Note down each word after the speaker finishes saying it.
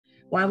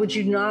Why would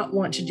you not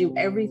want to do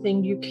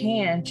everything you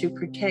can to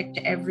protect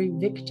every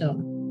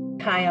victim?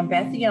 Hi, I'm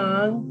Beth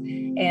Young,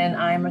 and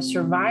I'm a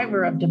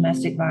survivor of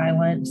domestic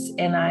violence,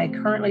 and I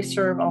currently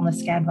serve on the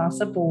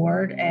SCCADVASA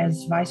board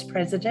as vice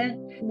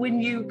president.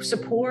 When you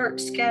support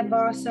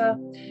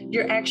SCCADVASA,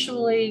 you're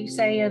actually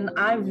saying,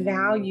 I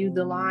value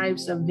the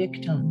lives of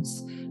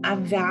victims. I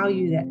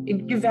value that.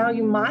 You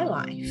value my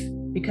life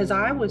because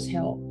I was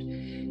helped.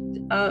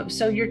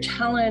 So you're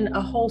telling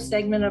a whole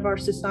segment of our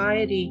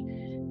society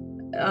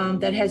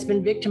that has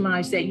been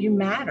victimized that you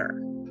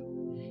matter.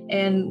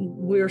 And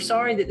we're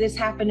sorry that this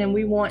happened, and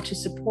we want to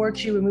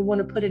support you, and we want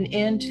to put an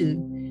end to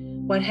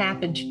what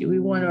happened to you. We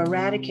want to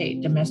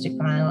eradicate domestic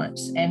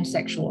violence and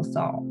sexual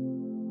assault.